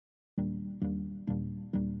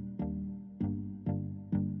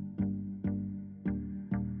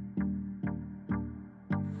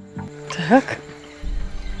It's a hook.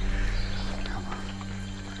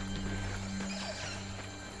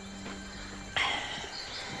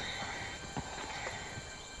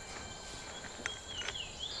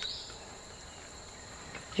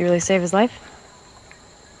 Did you really save his life?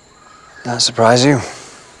 That surprise you?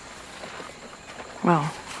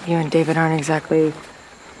 Well, you and David aren't exactly...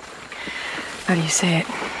 How do you say it?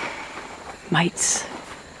 Mites.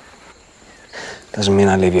 Doesn't mean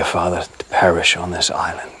I leave your father to perish on this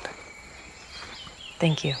island.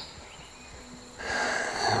 Thank you.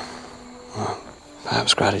 Well,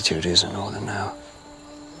 perhaps gratitude is in order now.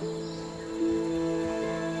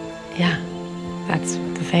 Yeah, that's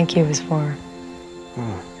what the thank you is for.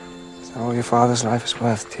 Is that all your father's life is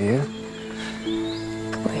worth to you?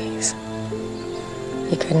 Please.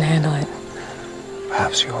 He couldn't handle it.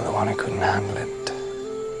 Perhaps you're the one who couldn't handle it.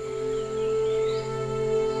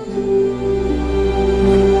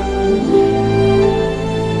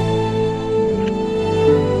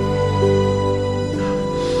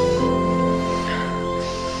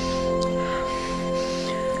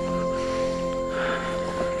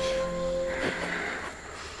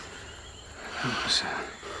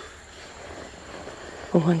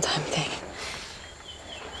 A one-time thing.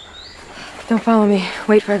 Don't follow me.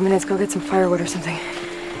 Wait 5 minutes. Go get some firewood or something.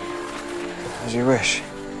 As you wish.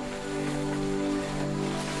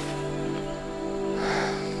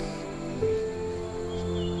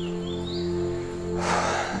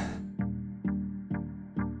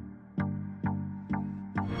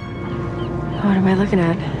 What am I looking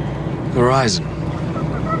at? The horizon.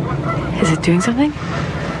 Is it doing something?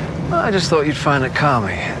 I just thought you'd find it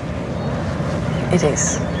calming. It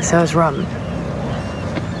is. So is rum.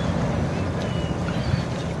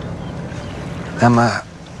 Emma,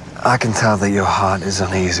 I can tell that your heart is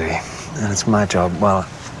uneasy. And it's my job, well,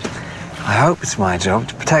 I hope it's my job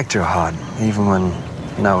to protect your heart, even when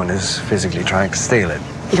no one is physically trying to steal it.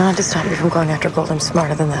 You don't have to stop me from going after gold. I'm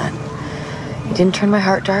smarter than that. He didn't turn my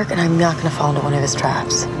heart dark, and I'm not going to fall into one of his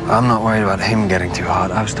traps. I'm not worried about him getting too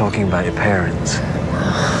hard. I was talking about your parents.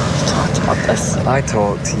 We've talked about this. I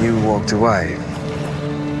talked, you walked away.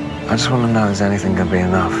 I just want to know, is anything going to be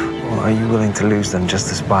enough? Or are you willing to lose them just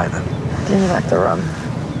to spite them? Give me back the rum.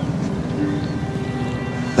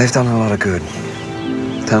 They've done a lot of good.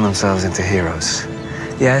 Turned themselves into heroes.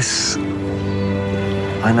 Yes,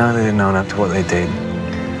 I know they didn't own up to what they did.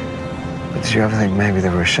 But did you ever think maybe they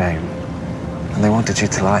were ashamed? And they wanted you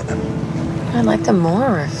to like them? I'd like them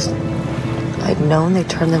more if I'd known they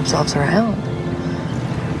turned themselves around.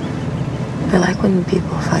 I like when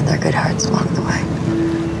people find their good hearts along the way.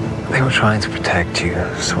 They were trying to protect you,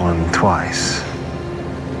 Swan, twice.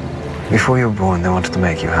 Before you were born, they wanted to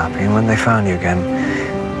make you happy, and when they found you again,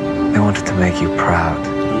 they wanted to make you proud.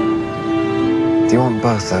 Do you want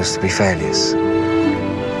both those to be failures?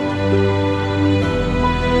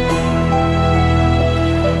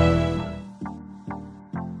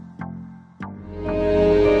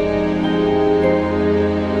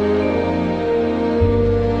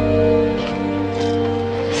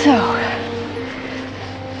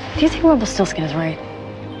 Do you think Rumpelstiltskin is right?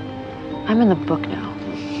 I'm in the book now.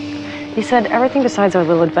 He said everything besides our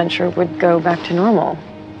little adventure would go back to normal.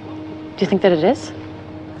 Do you think that it is?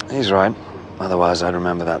 He's right. Otherwise, I'd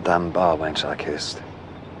remember that damn bar wench I kissed.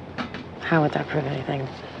 How would that prove anything?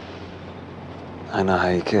 I know how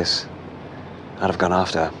you kiss. I'd have gone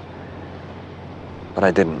after her. But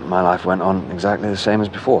I didn't. My life went on exactly the same as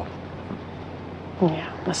before.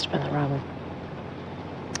 Yeah, must have been the rum.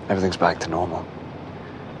 Everything's back to normal.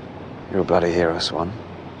 You're a bloody hero, Swan.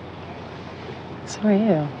 So are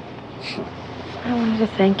you. I wanted to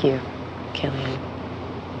thank you, Killian.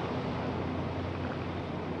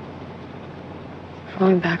 For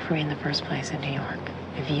going back for me in the first place in New York.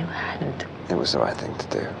 If you hadn't... It was the right thing to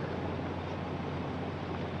do.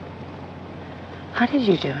 How did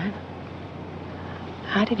you do it?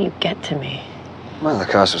 How did you get to me? Well, the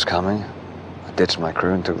curse was coming. I ditched my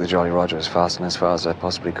crew and took the Jolly Roger as fast and as far as I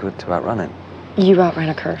possibly could to outrun it. You outran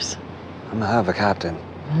a curse. I'm a hell of a captain.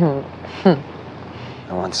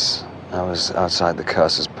 And once I was outside the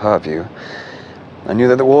curse's purview, I knew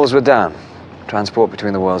that the walls were down. Transport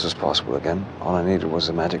between the worlds was possible again. All I needed was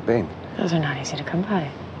a magic beam. Those are not easy to come by.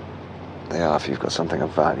 They are if you've got something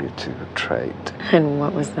of value to trade. And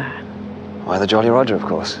what was that? Why, the Jolly Roger, of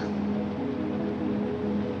course.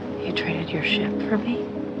 You traded your ship for me?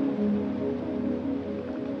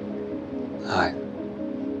 Aye.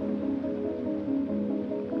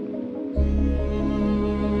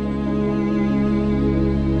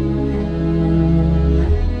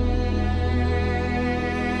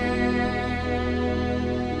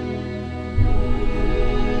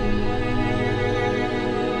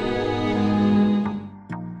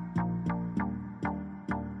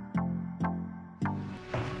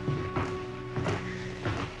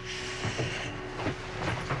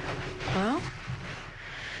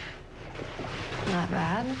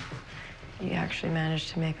 actually managed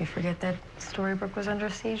to make me forget that Storybrooke was under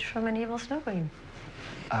siege from an evil snow queen.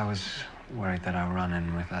 I was worried that our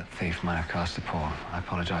run-in with that thief might have cast a pall. I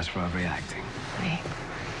apologize for overreacting. Hey.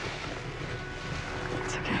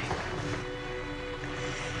 It's okay.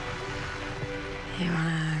 You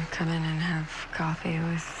wanna come in and have coffee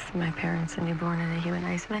with my parents and newborn and a human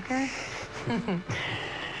ice maker? I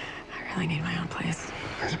really need my own place.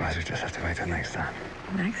 I suppose we just have to wait till next time.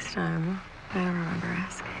 Next time? I don't remember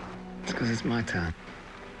asking. It's because it's my turn.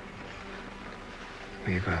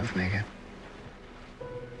 Will you go out with me again?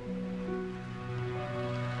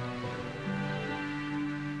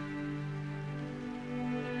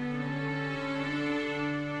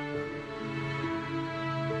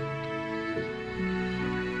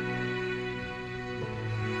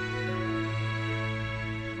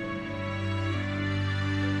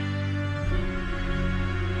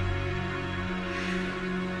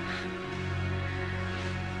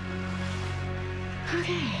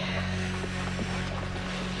 Okay.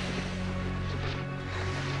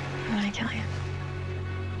 When I kill you.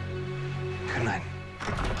 Good night.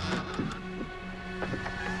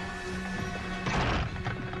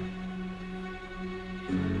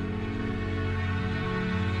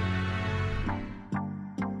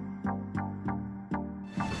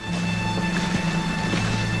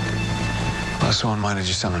 Swan, why did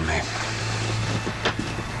you summon me?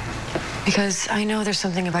 Because I know there's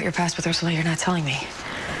something about your past with Ursula you're not telling me.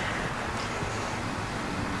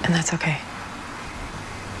 And that's okay.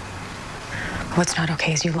 What's not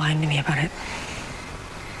okay is you lying to me about it.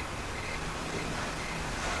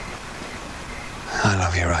 I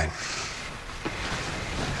love you, right?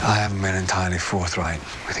 I haven't been entirely forthright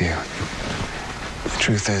with you. The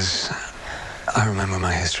truth is, I remember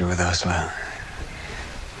my history with Ursula.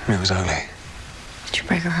 And it was ugly. Did you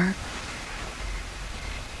break her heart?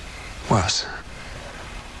 Worse.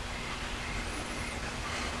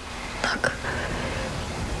 Look,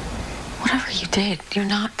 whatever you did, you're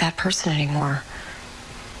not that person anymore.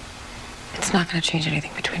 It's not going to change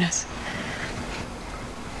anything between us.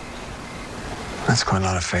 That's quite a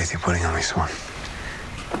lot of faith you're putting on me, Swan.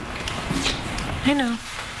 I know,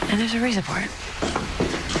 and there's a reason for it.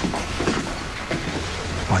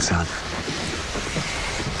 What's that?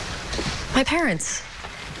 My parents.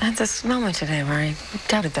 I had this moment today where I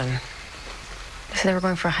doubted them. They said they were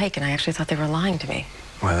going for a hike, and I actually thought they were lying to me.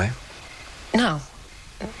 Were they? No.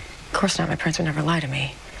 Of course not. My parents would never lie to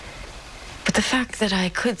me. But the fact that I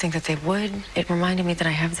could think that they would, it reminded me that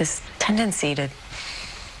I have this tendency to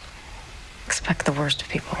expect the worst of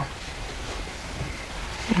people.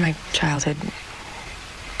 In my childhood,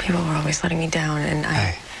 people were always letting me down, and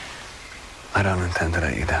Hey, I don't intend to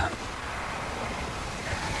let you down.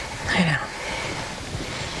 I know.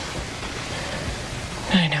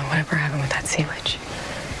 I know, whatever happened with that sea witch.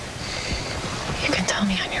 You can tell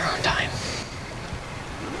me on your own time.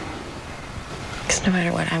 Because no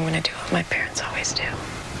matter what I'm going to do, what my parents always do,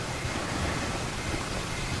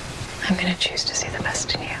 I'm going to choose to see the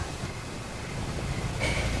best in you.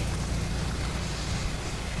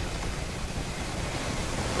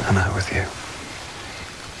 And I'm with you.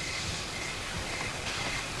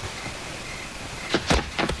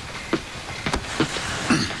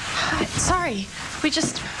 Sorry, we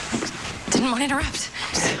just didn't want to interrupt.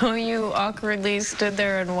 So you awkwardly stood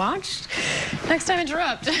there and watched? Next time,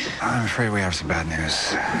 interrupt. I'm afraid we have some bad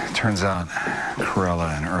news. Turns out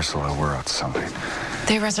Cruella and Ursula were up to something.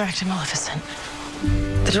 They resurrected Maleficent.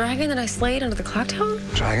 The dragon that I slayed under the clock tower?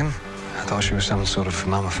 Dragon? I thought she was some sort of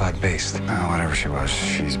mummified beast. Whatever she was,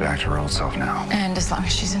 she's back to her old self now. And as long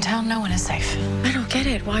as she's in town, no one is safe. I don't get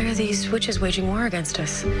it. Why are these witches waging war against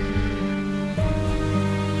us?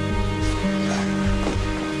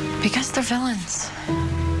 Because they're villains.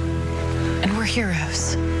 And we're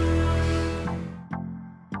heroes.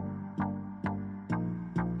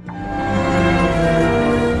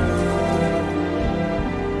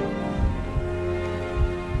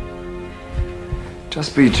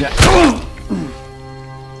 Just be gentle.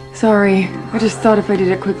 Sorry, I just thought if I did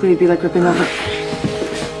it quickly, it'd be like ripping over.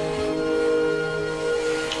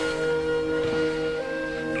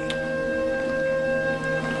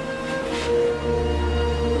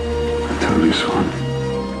 I told you, Swan.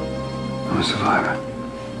 I'm a survivor.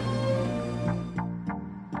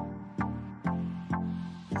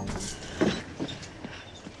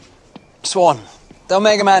 Swan, don't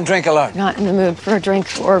make a man drink alone. Not in the mood for a drink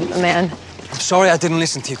or a man. I'm sorry I didn't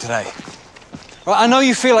listen to you today. Well, I know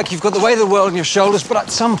you feel like you've got the weight of the world on your shoulders, but at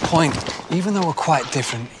some point, even though we're quite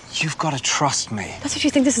different, you've got to trust me. That's what you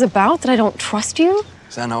think this is about? That I don't trust you?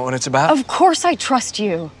 Is that not what it's about? Of course I trust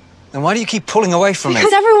you. Then why do you keep pulling away from me?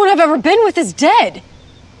 Because everyone I've ever been with is dead.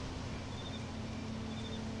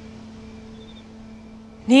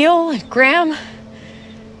 Neil and Graham,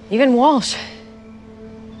 even Walsh.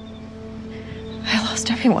 I lost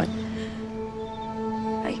everyone.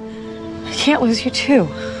 I can't lose you too.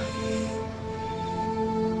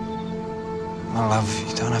 My love,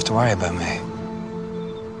 you don't have to worry about me.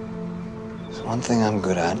 There's one thing I'm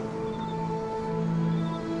good at.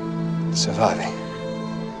 Surviving.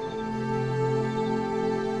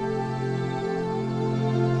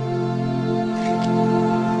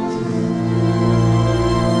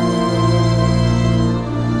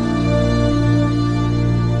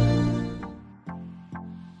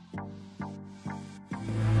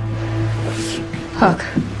 Hook,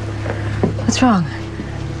 what's wrong?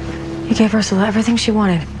 You gave Ursula everything she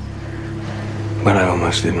wanted. But I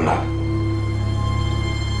almost didn't love.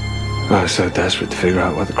 I was so desperate to figure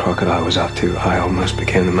out what the crocodile was up to, I almost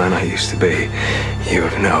became the man I used to be. You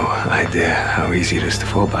have no idea how easy it is to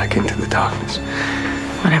fall back into the darkness.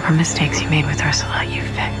 Whatever mistakes you made with Ursula, you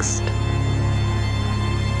fixed.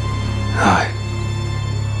 Aye.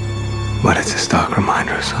 But it's a stark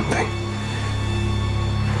reminder of something.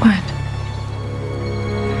 What?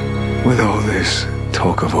 With all this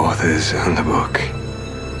talk of authors and the book,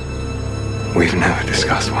 we've never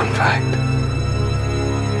discussed one fact.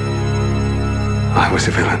 I was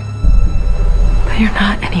a villain. But you're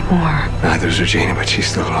not anymore. Neither is Regina, but she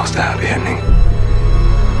still lost a happy ending.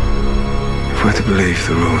 If we're to believe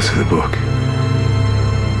the rules of the book,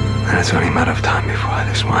 then it's only a matter of time before I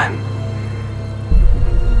lose mine.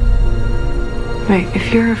 Right,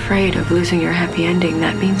 if you're afraid of losing your happy ending,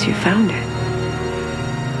 that means you found it.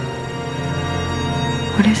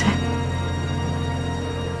 What is it?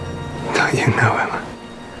 Don't you know, Emma?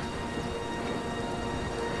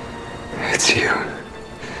 It's you.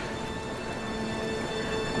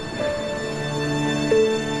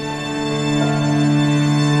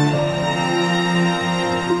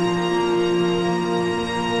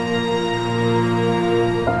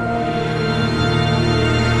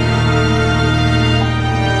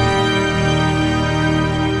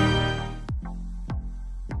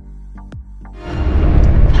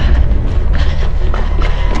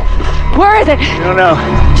 Where is it? I don't know.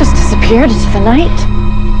 Just disappeared into the night.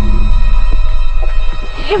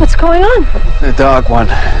 Hey, what's going on? The dark one.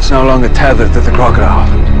 It's no longer tethered to the crocodile.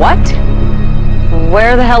 What?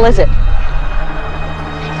 Where the hell is it?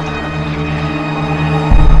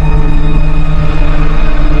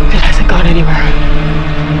 It hasn't gone anywhere.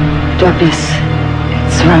 Darkness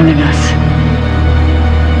surrounding us.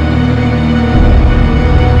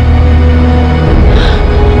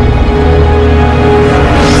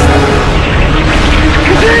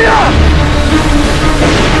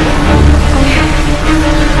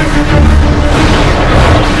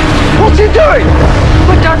 What's he doing?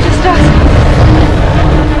 What darkness does?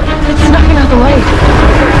 It's snuffing out the light.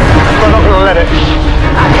 I'm not gonna let it.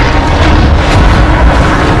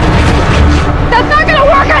 That's not gonna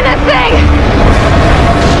work on this thing!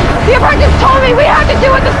 The apprentice told me we have to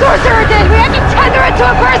do what the sorcerer did. We have to tether it to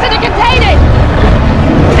a person to contain it.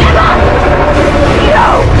 Emma!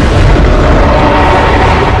 No!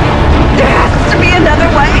 There has to be another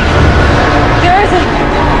way. There isn't.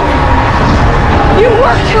 You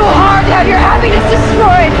worked too hard to have your happiness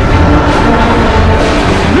destroyed.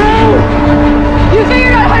 No! You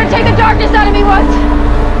figured out how to take the darkness out of me once.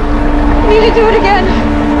 You need to do it again.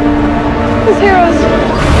 As heroes.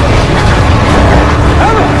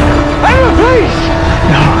 Emma! Emma, please!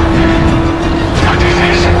 No. Don't do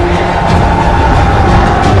this.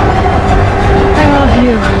 I love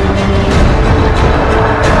you.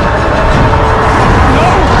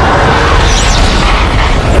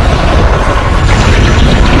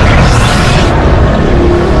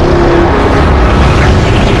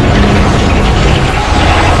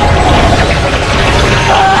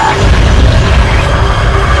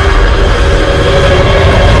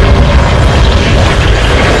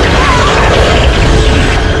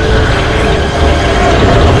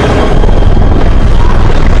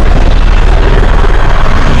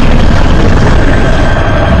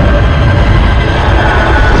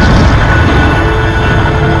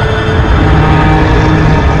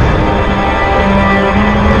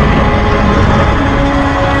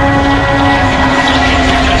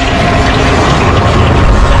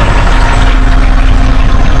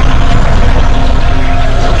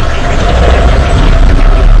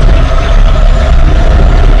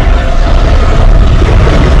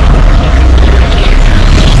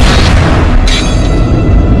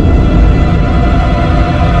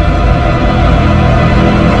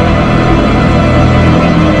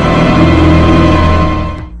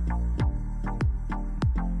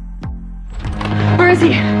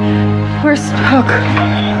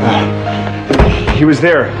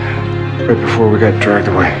 there right before we got dragged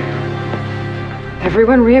away.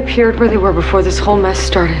 Everyone reappeared where they were before this whole mess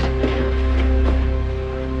started.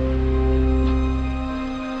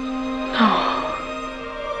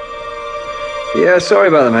 Yeah, sorry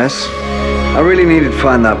about the mess. I really needed to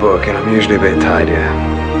find that book, and I'm usually a bit tidier.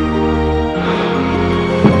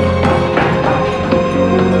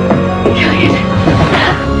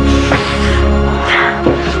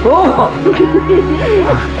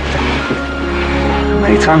 How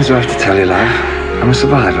many times do I have to tell you, love? I'm a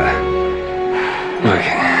survivor. Look,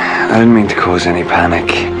 I didn't mean to cause any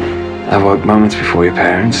panic. I woke moments before your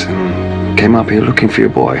parents and came up here looking for your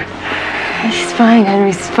boy. He's fine,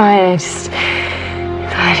 Henry's fine. I just...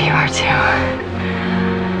 glad you are too.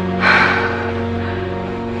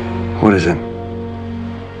 What is it?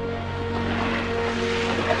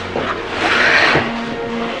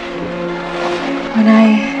 When I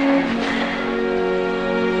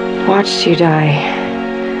watched you die,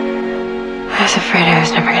 I was afraid I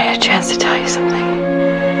was never going to get a chance to tell you something.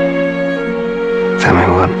 Tell me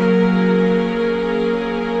what?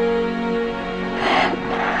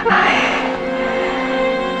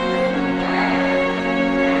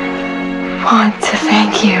 I want to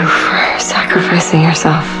thank you for sacrificing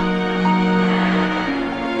yourself.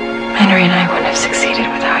 Henry and I wouldn't have succeeded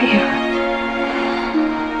without you.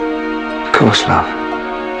 Of course, love.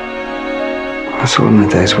 That's all in a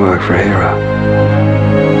day's work for a hero.